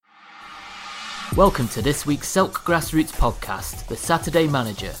Welcome to this week's Selk Grassroots podcast, The Saturday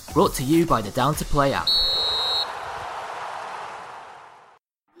Manager, brought to you by the Down to Play app.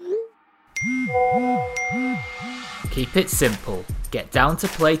 Keep it simple. Get Down to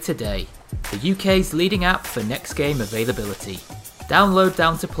Play today. The UK's leading app for next game availability. Download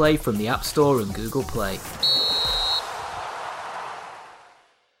Down to Play from the App Store and Google Play.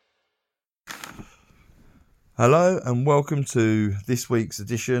 Hello and welcome to this week's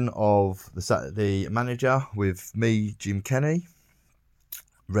edition of the Saturday Manager with me, Jim Kenny,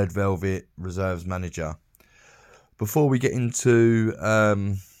 Red Velvet Reserves Manager. Before we get into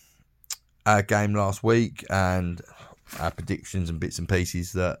our game last week and our predictions and bits and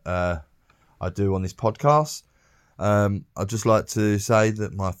pieces that I do on this podcast, I'd just like to say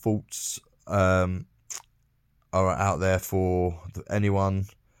that my thoughts are out there for anyone,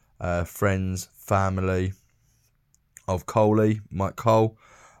 friends, family of Coley, Mike Cole,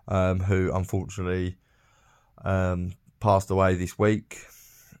 who unfortunately passed away this week.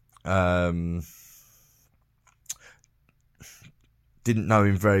 Didn't know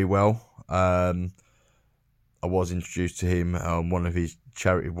him very well. I was introduced to him on one of the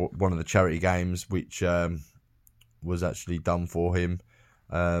charity games, which was actually done for him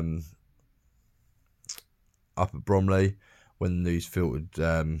up at Bromley when the news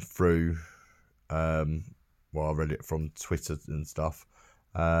filtered through. Well, I read it from Twitter and stuff,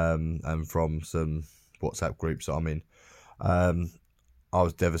 and from some WhatsApp groups that I'm in. I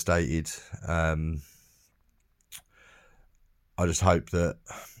was devastated. I just hope that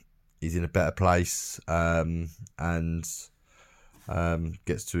he's in a better place and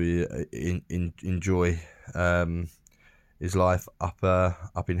gets to enjoy his life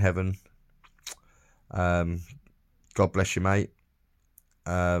up in heaven. God bless you, mate.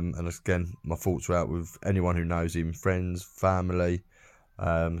 And again, my thoughts are out with anyone who knows him, friends, family,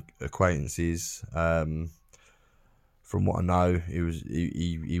 acquaintances. From what I know,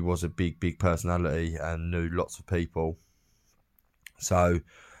 he was a big personality and knew lots of people. So,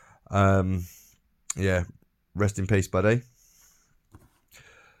 yeah, rest in peace, buddy.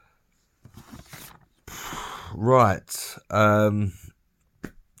 Right,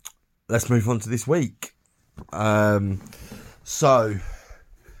 let's move on to this week. So,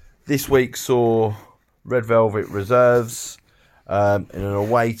 this week saw Red Velvet Reserves in an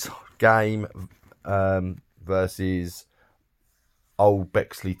away game versus Old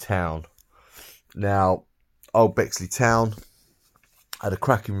Bexley Town. Now, Old Bexley Town had a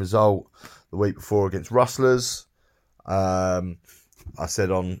cracking result the week before against Rustlers. I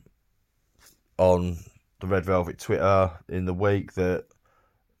said on the Red Velvet Twitter in the week that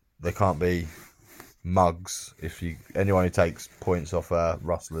there can't be mugs if anyone who takes points off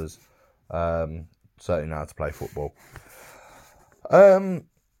Rustlers certainly know how to play football.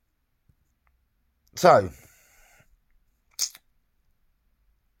 So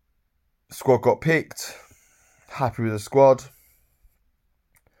squad got picked. Happy with the squad.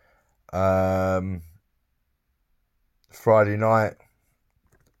 Friday night,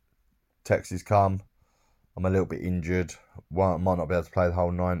 Texas come. I'm a little bit injured. Might not be able to play the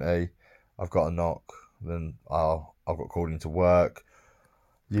whole 90. I've got a knock. Then I've got called into work.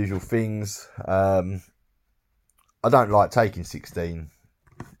 Usual things. I don't like taking 16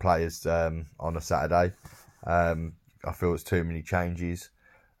 players on a Saturday. I feel it's too many changes.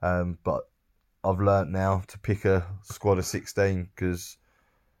 But I've learnt now to pick a squad of 16 because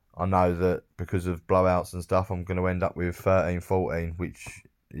I know that because of blowouts and stuff, I'm going to end up with 13, 14, which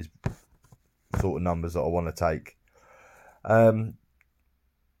is sort of numbers that I want to take.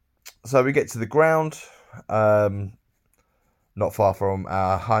 So we get to the ground, not far from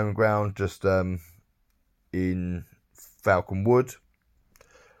our home ground, just in Falcon Wood.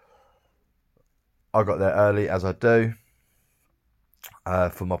 I got there early, as I do,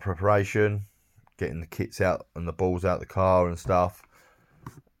 for my preparation, getting the kits out and the balls out the car and stuff.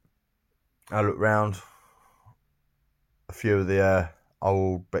 I look round. A few of the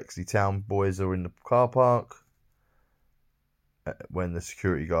Old Bexley Town boys are in the car park. When the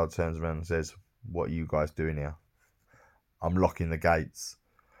security guard turns around and says, "What are you guys doing here?" I'm locking the gates.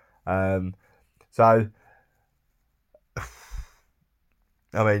 So,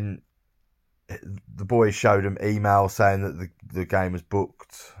 I mean, the boys showed them email saying that the game was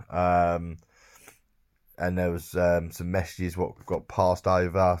booked. And there was some messages what got passed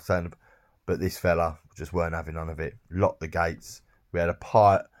over saying, but this fella just weren't having none of it. Locked the gates. We had a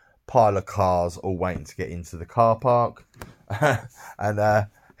pile of cars all waiting to get into the car park. And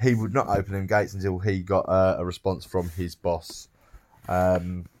he would not open them gates until he got a response from his boss.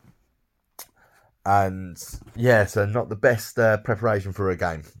 And yeah, so not the best preparation for a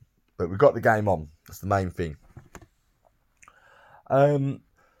game. But we got the game on. That's the main thing. I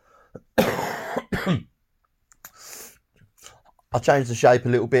changed the shape a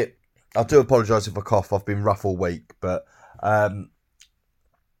little bit. I do apologise if I cough. I've been rough all week, but I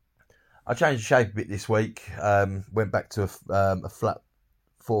changed the shape a bit this week. Went back to a flat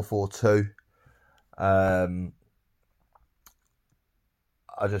 4-4-2. I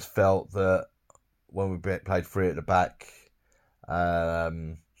just felt that when we played three at the back,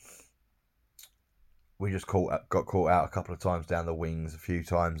 we just got caught out a couple of times down the wings, a few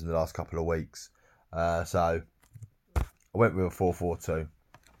times in the last couple of weeks. So I went with a 4-4-2.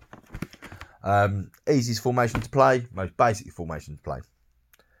 Easiest formation to play, most basic formation to play.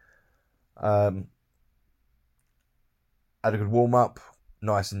 Had a good warm up,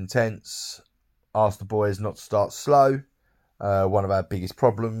 nice and intense. Asked the boys not to start slow. One of our biggest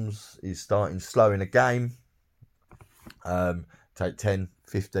problems is starting slow in a game. Take 10,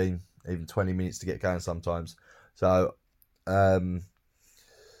 15, even 20 minutes to get going sometimes. So the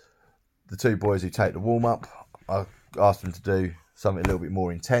two boys who take the warm up, I asked them to do something a little bit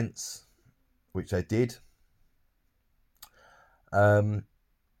more intense, which they did. And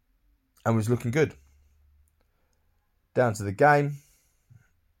was looking good. Down to the game,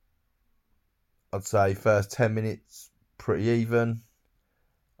 I'd say first 10 minutes pretty even.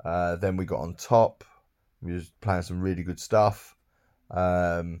 Then we got on top. We was playing some really good stuff.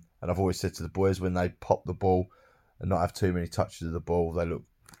 And I've always said to the boys, when they pop the ball and not have too many touches of the ball, they look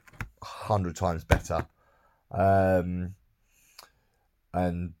 100 times better. And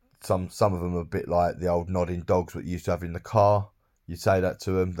some of them are a bit like the old nodding dogs that you used to have in the car. You say that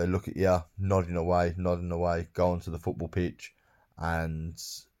to them, they look at you, nodding away, go onto the football pitch and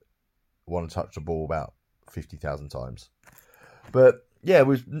want to touch the ball about 50,000 times. But yeah,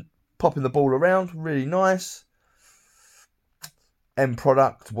 we was popping the ball around, really nice. End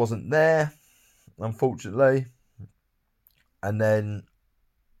product wasn't there, unfortunately. And then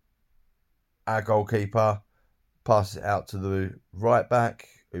our goalkeeper passes it out to the right back,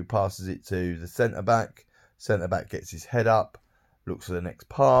 who passes it to the centre back. Centre back gets his head up, looks for the next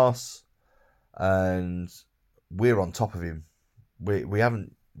pass, and we're on top of him. We're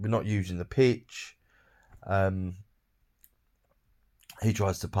not using the pitch. He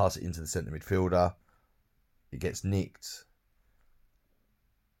tries to pass it into the centre midfielder. It gets nicked.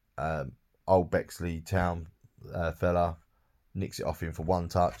 Old Bexley Town fella nicks it off him for one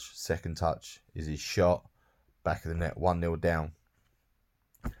touch. Second touch is his shot. Back of the net, 1-0 down.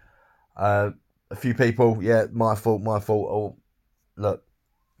 A few people, yeah, my fault. Oh, look,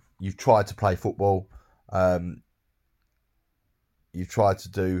 you've tried to play football. You've tried to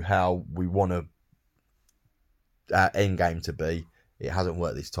do how we want our end game to be. It hasn't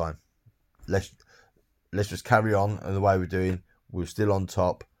worked this time. Let's just carry on in the way we're doing. We're still on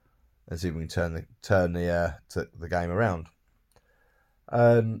top, and see if we can turn the game around.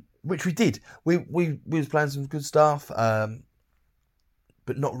 Which we did. We was playing some good stuff,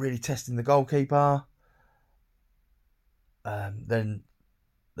 but not really testing the goalkeeper. Then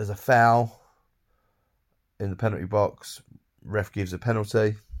there's a foul in the penalty box. Ref gives a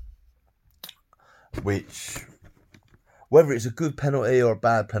penalty, which, whether it's a good penalty or a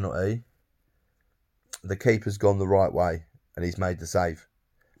bad penalty, the keeper's gone the right way and he's made the save.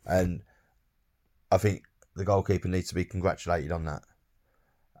 And I think the goalkeeper needs to be congratulated on that.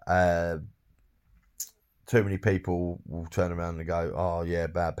 Too many people will turn around and go, oh yeah,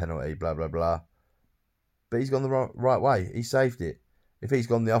 bad penalty, blah, blah, blah. But he's gone the right way. He saved it. If he's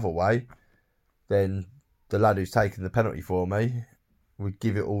gone the other way, then the lad who's taken the penalty for me would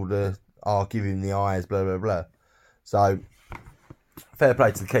give it all give him the eyes, blah, blah, blah. So, fair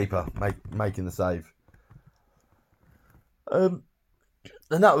play to the keeper, making the save. And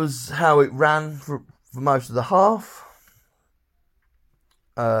that was how it ran for most of the half.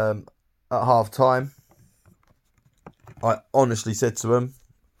 At half time, I honestly said to him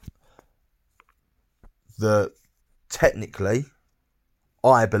that technically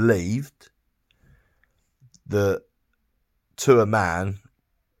I believed that to a man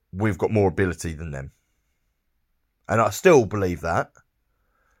we've got more ability than them, and I still believe that,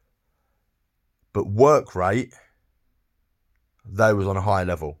 but work rate, they was on a high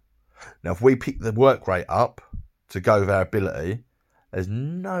level. Now if we pick the work rate up to go with our ability, there's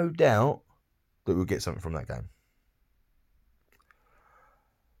no doubt that we'll get something from that game.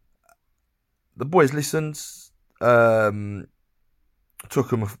 The boys listened. Took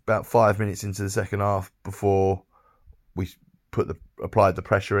them about 5 minutes into the second half before we applied the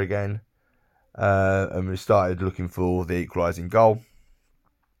pressure again. And we started looking for the equalising goal.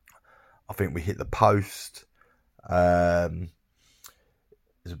 I think we hit the post.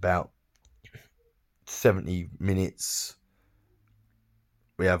 It's about 70 minutes.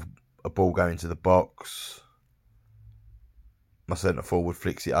 We have a ball going to the box. My centre forward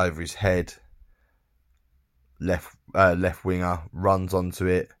flicks it over his head. Left winger runs onto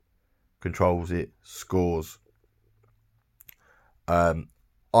it, controls it, scores.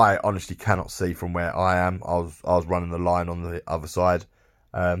 I honestly cannot see from where I am. I was running the line on the other side,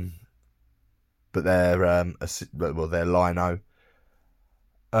 but their lino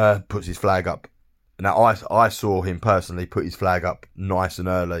puts his flag up. Now I saw him personally put his flag up nice and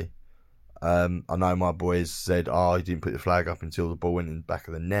early. I know my boys said, he didn't put the flag up until the ball went in the back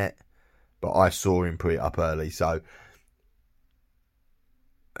of the net, but I saw him put it up early. So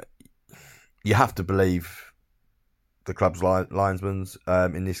you have to believe the club's linesmen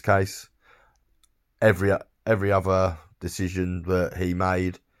in this case. Every other decision that he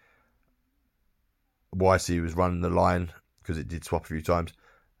made, whilst he was running the line, because it did swap a few times,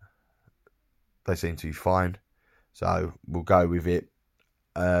 they seem to be fine. So we'll go with it.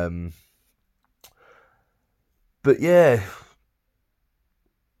 But yeah,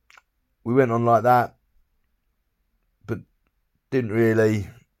 we went on like that, but didn't really,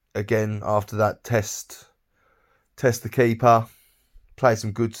 again, after that, test the keeper, play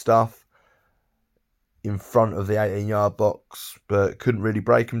some good stuff in front of the 18-yard box, but couldn't really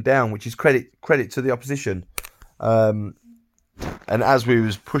break them down, which is credit to the opposition. And as we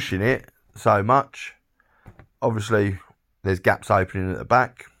was pushing it so much, obviously there's gaps opening at the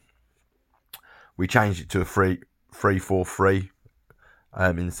back. We changed it to a 3-4-3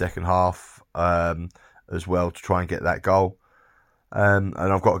 in the second half as well to try and get that goal. And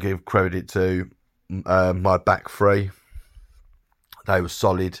I've got to give credit to my back three. They were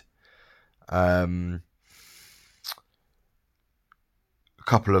solid. A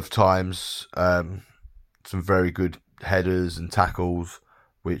couple of times, some very good headers and tackles,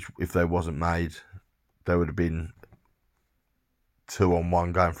 which if they wasn't made, there would have been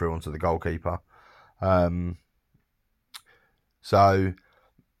 2-on-1 going through onto the goalkeeper. So,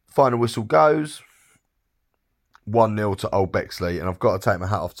 final whistle goes 1-0 to Old Bexley, and I've got to take my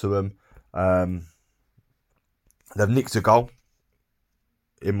hat off to them. They've nicked a goal,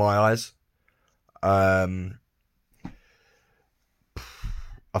 in my eyes. I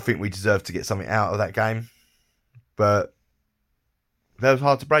think we deserve to get something out of that game, but that was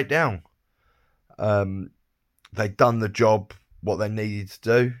hard to break down. They'd done the job, what they needed to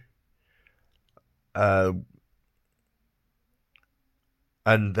do.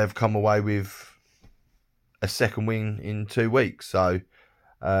 And they've come away with a second win in 2 weeks. So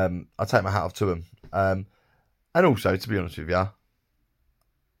I'll take my hat off to them. And also, to be honest with you,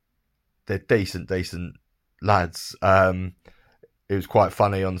 they're decent lads. It was quite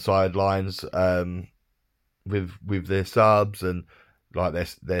funny on the sidelines with their subs and like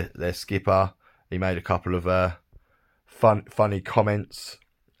their skipper. He made a couple of funny comments,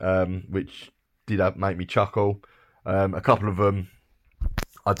 which did make me chuckle. A couple of them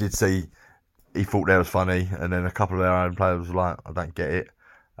I did see he thought they was funny, and then a couple of their own players were like, I don't get it,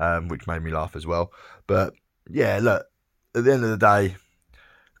 which made me laugh as well. But yeah, look, at the end of the day,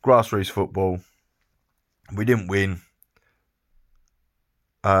 grassroots football, we didn't win.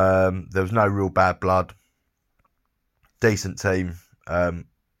 There was no real bad blood. Decent team,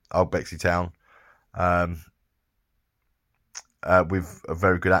 Old Bexley Town, with a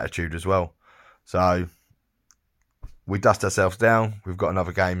very good attitude as well. So we dust ourselves down. We've got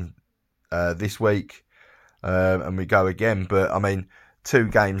another game this week, and we go again. But I mean, 2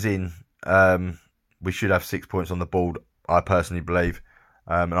 games in, we should have 6 points on the board, I personally believe.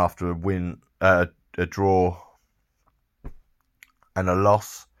 And after a win, a draw, and a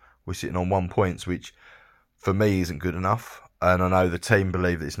loss, we're sitting on 1 point, which for me isn't good enough. And I know the team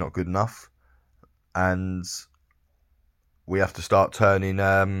believe that it's not good enough. And we have to start turning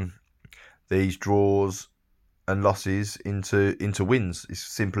these draws and losses into wins. It's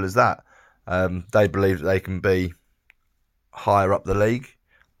simple as that. They believe that they can be higher up the league.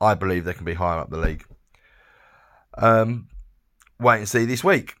 I believe they can be higher up the league. Wait and see this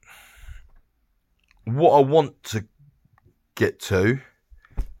week. What I want to get to,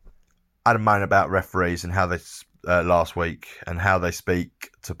 I had a moan about referees and how they last week and how they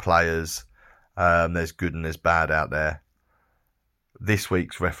speak to players. There's good and there's bad out there. This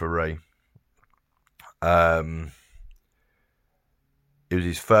week's referee, it was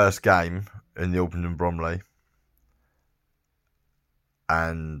his first game in the Albion Bromley,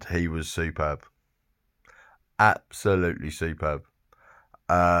 and he was superb, absolutely superb.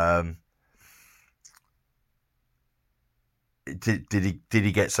 Did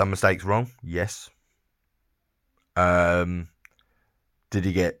he get some mistakes wrong? Yes. Did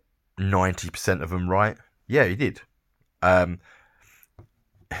he get 90% of them right? Yeah, he did.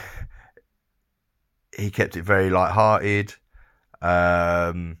 He kept it very light-hearted.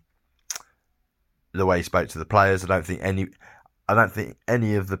 The way he spoke to the players, I don't think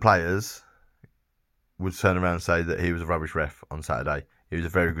any of the players would turn around and say that he was a rubbish ref on Saturday. He was a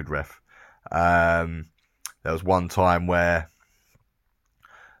very good ref. There was one time where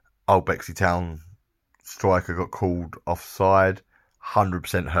Old Bexley Town striker got called offside,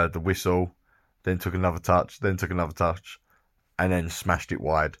 100% heard the whistle, then took another touch, and then smashed it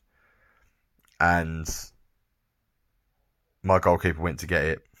wide. And my goalkeeper went to get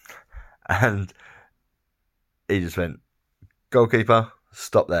it, and he just went, "Goalkeeper,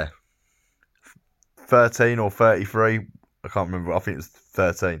 stop there. 13 or 33, I can't remember, I think it was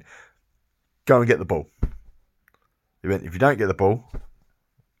 13. Go and get the ball." He went, "If you don't get the ball,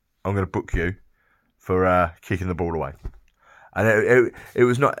 I'm going to book you for kicking the ball away." And it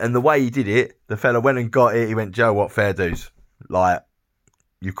was not, and the way he did it, the fella went and got it. He went, "Joe, what, fair dues? Like,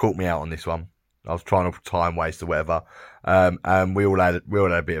 you caught me out on this one. I was trying to time waste or whatever." And we all had a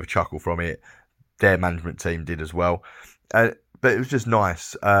bit of a chuckle from it. Their management team did as well. But it was just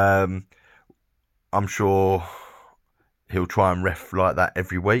nice. I'm sure he'll try and ref like that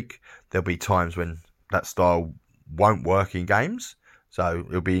every week. There'll be times when that style won't work in games. So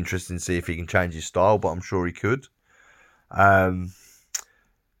it'll be interesting to see if he can change his style, but I'm sure he could. But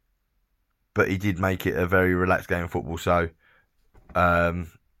he did make it a very relaxed game of football. So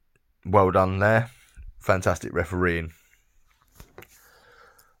well done there. Fantastic refereeing.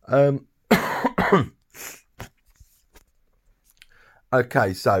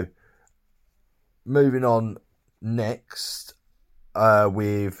 Okay, so moving on next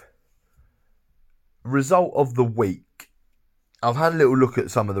with result of the week. I've had a little look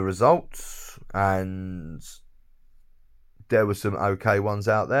at some of the results, and there were some okay ones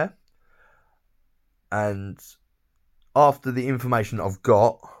out there. And after the information I've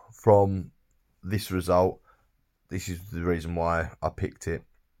got from this result, this is the reason why I picked it.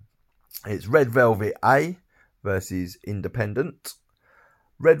 It's Red Velvet A versus Independent.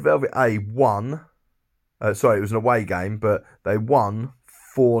 Red Velvet A won. It was an away game, but they won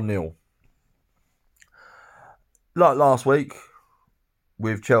 4-0. Like last week,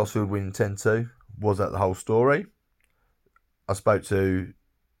 with Chelsfield winning 10-2, was that the whole story? I spoke to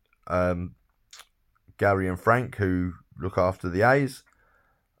Gary and Frank, who look after the A's,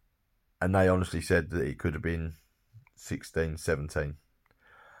 and they honestly said that it could have been 16-17.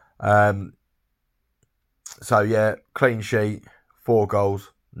 So yeah, clean sheet, 4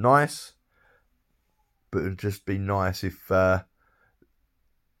 goals, nice. But it would just be nice if Red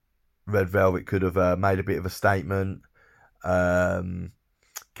Velvet could have made a bit of a statement,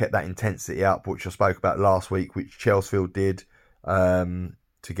 kept that intensity up, which I spoke about last week, which Chelsfield did, to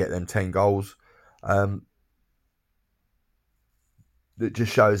get them 10 goals. That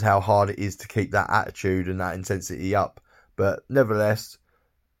just shows how hard it is to keep that attitude and that intensity up. But nevertheless,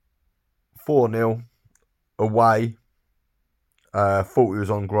 4-0 away. Thought it was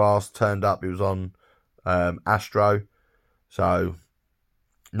on grass, turned up, it was on Astro. So,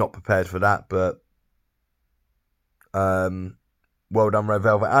 not prepared for that, but well done, Red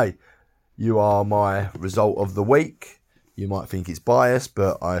Velvet A. You are my result of the week. You might think it's biased,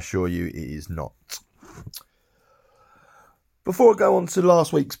 but I assure you it is not. Before I go on to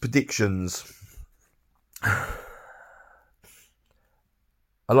last week's predictions, I'd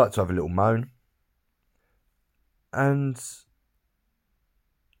like to have a little moan. And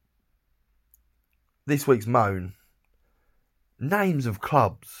this week's moan, names of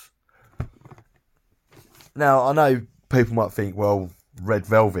clubs. Now, I know people might think, well, Red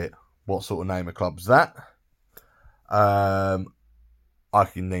Velvet, what sort of name of club's that? I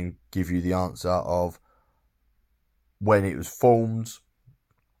can then give you the answer of when it was formed.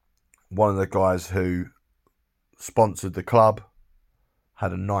 One of the guys who sponsored the club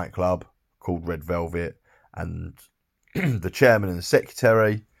had a nightclub called Red Velvet, and the chairman and the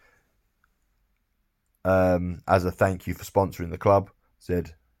secretary, as a thank you for sponsoring the club,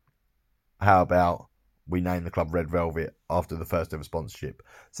 said, how about we name the club Red Velvet after the first ever sponsorship?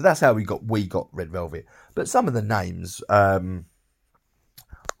 So that's how we got Red Velvet. But some of the names of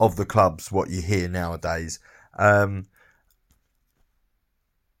the clubs, what you hear nowadays,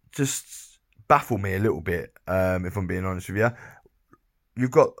 just baffle me a little bit, if I'm being honest with you.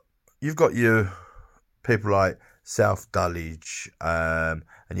 You've got your people like South Dulwich, and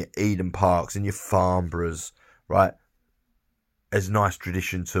your Eden Parks and your Farnboroughs, right? There's a nice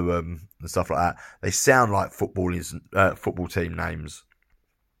tradition to them and stuff like that. They sound like football team names.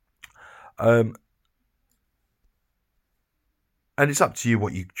 And it's up to you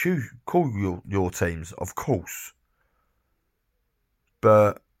what you call your teams, of course.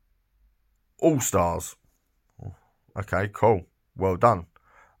 But All Stars. Okay, cool. Well done.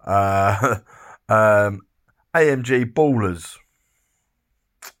 AMG Ballers.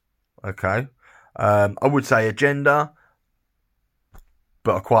 Okay. I would say Agenda,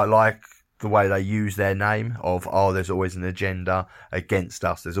 but I quite like the way they use their name of, there's always an agenda against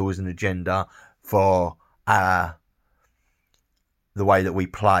us. There's always an agenda for the way that we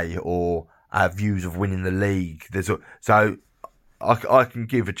play or our views of winning the league. So I can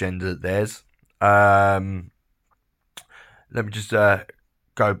give Agenda theirs. Let me just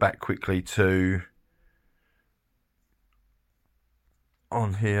go back quickly to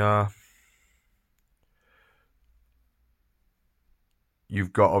on here.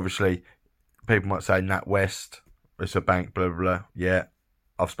 You've got, obviously, people might say NatWest, it's a bank, blah, blah, blah. Yeah,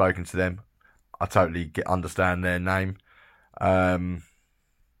 I've spoken to them. I totally understand their name. And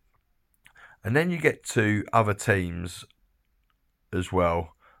then you get to other teams as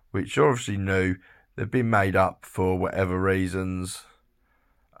well, which are obviously new. They've been made up for whatever reasons.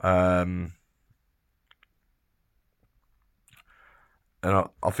 And I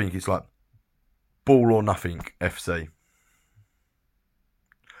think it's like Ball or Nothing FC.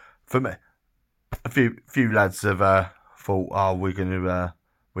 For me, a few lads have thought, we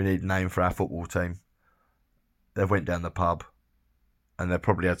need a name for our football team. They went down the pub, and they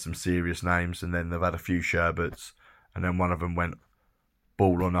probably had some serious names, and then they've had a few sherbets, and then one of them went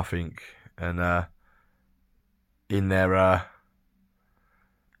Ball or Nothing, and in their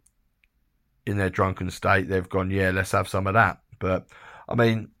drunken state, they've gone, yeah, let's have some of that. But I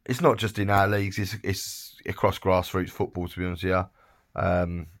mean, it's not just in our leagues; it's across grassroots football. To be honest, yeah.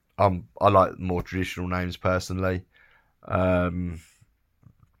 I like more traditional names personally. Teams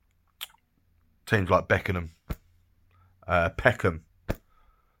like Beckenham, Peckham.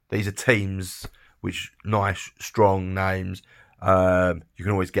 These are teams which nice, strong names. You can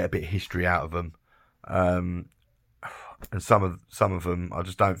always get a bit of history out of them. And some of them, I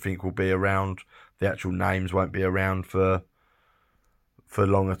just don't think will be around. The actual names won't be around for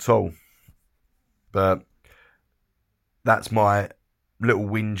long at all. But that's my little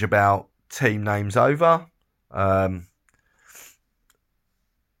whinge about team names over. You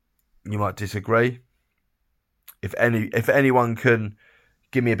might disagree. If anyone can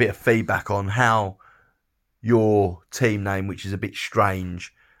give me a bit of feedback on how your team name, which is a bit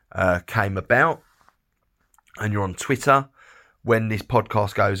strange, came about, and you're on Twitter when this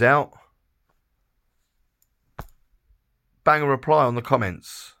podcast goes out, bang a reply on the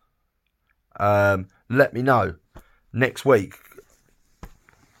comments. Let me know. Next week,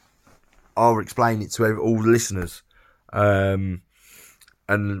 I'll explain it to all the listeners, and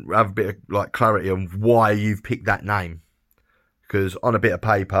have a bit of clarity on why you've picked that name. Because on a bit of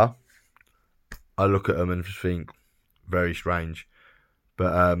paper, I look at them and just think very strange.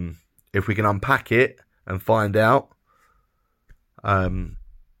 But if we can unpack it and find out, be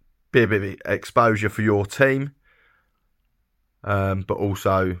a bit of exposure for your team, but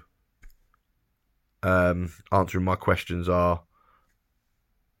also answering my questions are,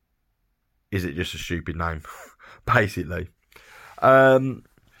 is it just a stupid name? Basically.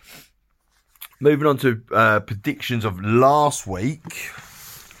 Moving on to predictions of last week.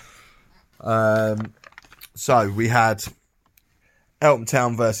 So we had Eltham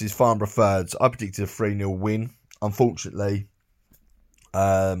Town versus Farnborough Thirds. I predicted a 3-0 win. Unfortunately,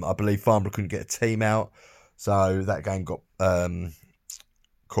 I believe Farnborough couldn't get a team out, so that game got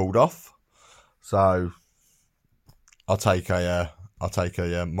called off. So I'll take a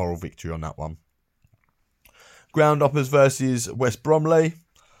moral victory on that one. Groundhoppers versus West Bromley.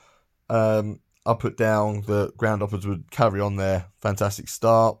 I put down that Groundhoppers would carry on their fantastic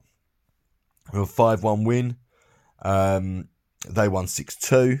start with a 5-1 win. They won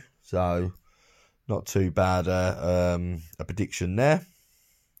 6-2, so not too bad a prediction there.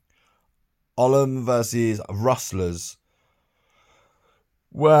 Oldham versus Rustlers.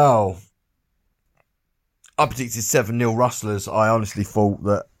 Well, I predicted 7-0 Rustlers. I honestly thought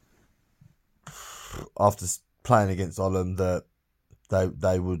that after playing against Oldham that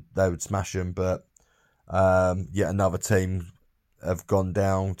they would smash them, but yet another team have gone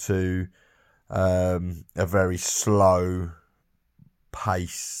down to a very slow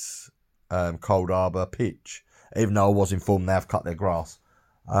pace Cold Harbour pitch. Even though I was informed they have cut their grass,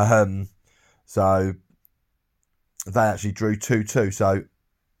 so they actually drew 2-2. So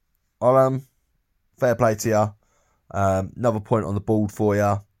fair play to you. Another point on the board for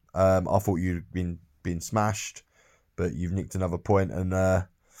you. I thought you'd been smashed, but you've nicked another point, and I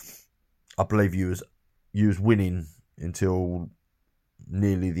believe you was winning until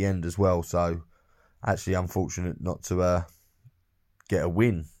nearly the end as well. So actually unfortunate not to get a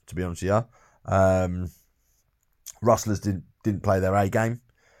win, to be honest with you. Rustlers didn't play their A game.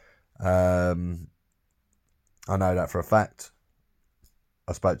 I know that for a fact.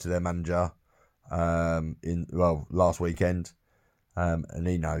 I spoke to their manager last weekend, and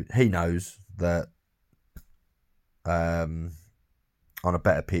he knows that on a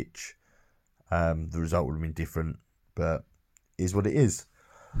better pitch, the result would have been different, but is what it is.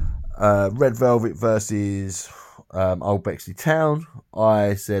 Red Velvet versus Old Bexley Town.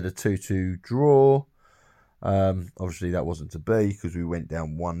 I said a 2-2 draw. Obviously that wasn't to be because we went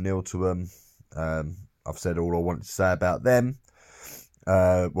down 1-0 to them. I've said all I wanted to say about them.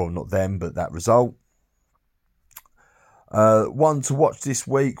 Well, not them, but that result. One to watch this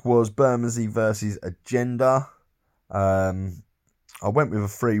week was Bermondsey versus Agenda. I went with a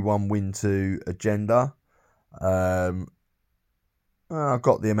 3-1 win to Agenda. I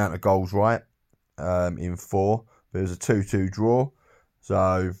got the amount of goals right in 4, but it was a 2-2 draw.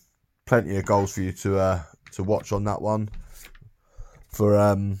 So plenty of goals for you to watch on that one for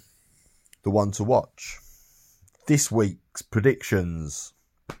the one to watch. This week's predictions.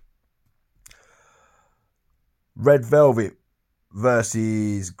 Red Velvet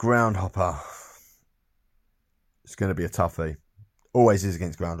versus Groundhopper. It's going to be a toughie. Always is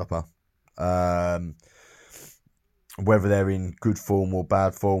against Groundhopper. Whether they're in good form or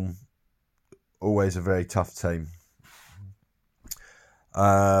bad form, always a very tough team.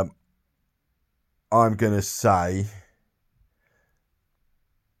 I'm going to say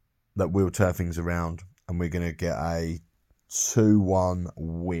that we'll turn things around and we're going to get a 2-1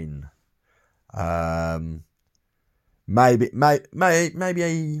 win. Maybe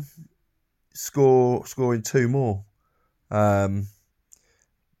a scoring 2 more,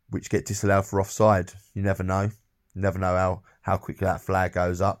 which get disallowed for offside. You never know. You never know how quickly that flag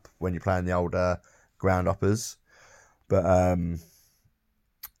goes up when you're playing the old Groundhoppers. But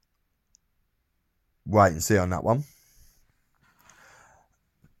wait and see on that one.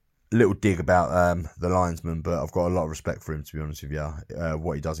 Little dig about the linesman, but I've got a lot of respect for him, to be honest with you.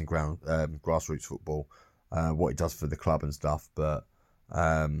 What he does in grassroots football, what he does for the club and stuff. But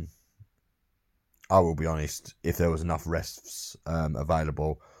I will be honest, if there was enough rests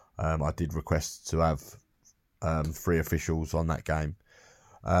available, I did request to have 3 officials on that game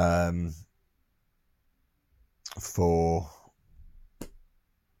for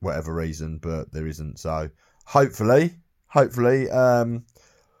whatever reason, but there isn't. So hopefully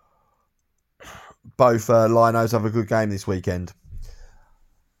both linos have a good game this weekend.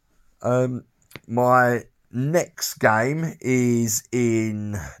 My next game is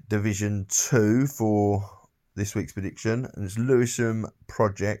in Division 2 for this week's prediction, and it's Lewisham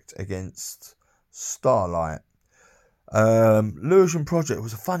Project against Starlight. Lewisham Project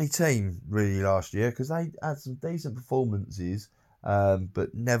was a funny team really last year because they had some decent performances,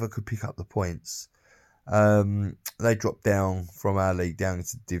 but never could pick up the points. They dropped down from our league down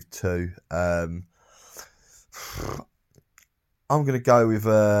into Div 2. I'm going to go with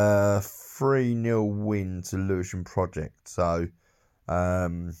a 3-0 win to Lewisham Project. So,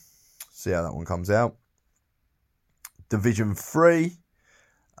 see how that one comes out. Division 3.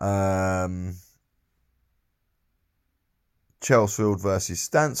 Chelsfield versus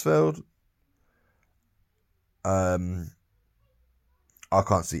Stansfield. I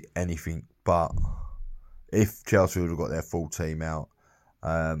can't see anything but if Chelsfield have got their full team out,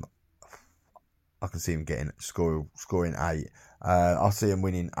 I can see them scoring 8. I'll see them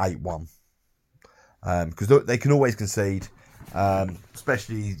winning 8-1. Because they can always concede,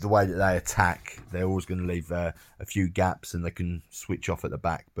 especially the way that they attack. They're always going to leave a few gaps and they can switch off at the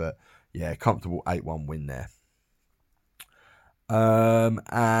back. But yeah, comfortable 8-1 win there.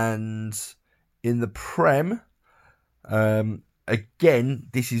 And in the Prem, again,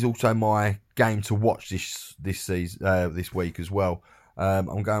 this is also my game to watch this season, this week as well.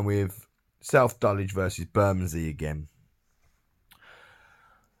 I'm going with South Dulwich versus Bermondsey again.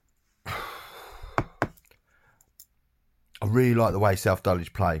 I really like the way South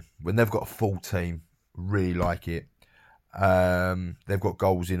Dulwich play. When they've got a full team, really like it. They've got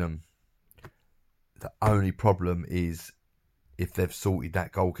goals in them. The only problem is if they've sorted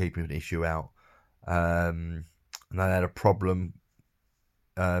that goalkeeping issue out. And they had a problem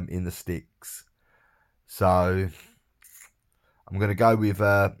in the sticks. So I'm going to go with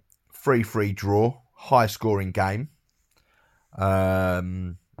a 3-3 draw, high scoring game.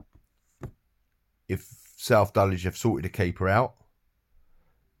 If South Dulwich have sorted a keeper out,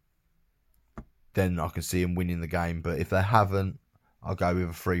 then I can see them winning the game. But if they haven't, I'll go with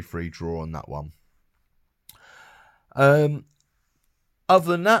a 3-3 draw on that one.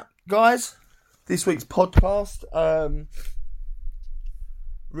 other than that, guys, this week's podcast,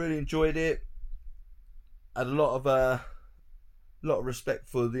 really enjoyed it. Had a lot of respect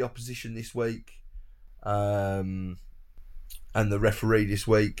for the opposition this week, and the referee this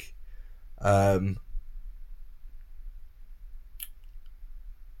week. Going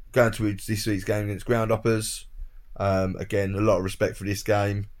to this week's game against Groundhoppers. Again, a lot of respect for this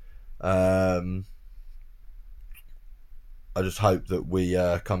game. I just hope that we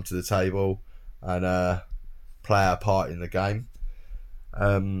come to the table and play our part in the game.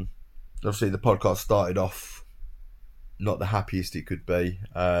 Obviously, the podcast started off not the happiest it could be,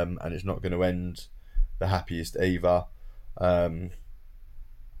 and it's not going to end the happiest either.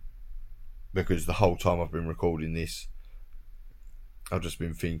 Because the whole time I've been recording this, I've just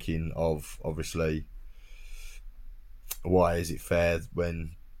been thinking of, obviously, why is it fair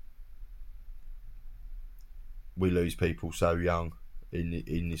when we lose people so young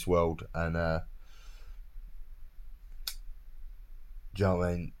in this world? And do you know what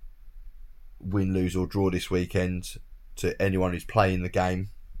I mean? Win, lose or draw this weekend, to anyone who's playing the game,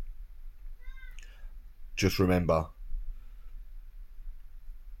 just remember,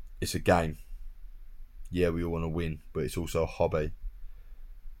 it's a game. Yeah, we all want to win, but it's also a hobby.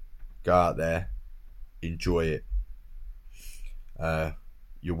 Go out there, enjoy it.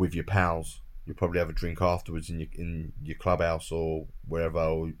 You're with your pals. You'll probably have a drink afterwards in your clubhouse or wherever,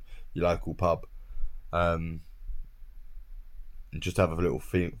 or your local pub. And just have a little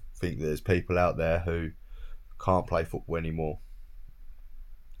think that there's people out there who can't play football anymore,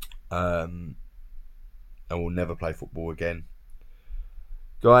 and will never play football again.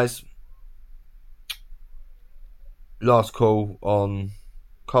 Guys, last call on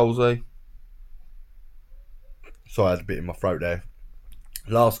Colsey. Sorry, I had a bit in my throat there.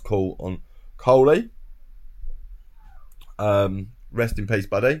 Last call on Coley. Rest in peace,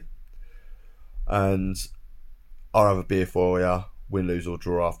 buddy. And I'll have a beer for you. Win, lose or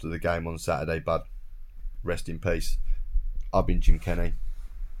draw after the game on Saturday, bud. Rest in peace. I've been Jim Kenny.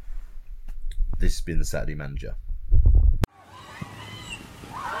 This has been the Saturday Manager.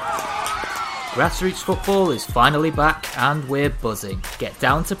 Grassroots football is finally back and we're buzzing. Get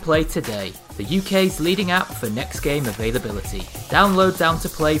Down to Play today, the UK's leading app for next game availability. Download Down to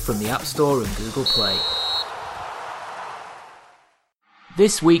Play from the App Store and Google Play.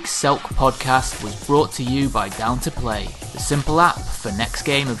 This week's Selk podcast was brought to you by Down to Play, the simple app for next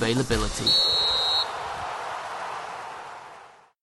game availability.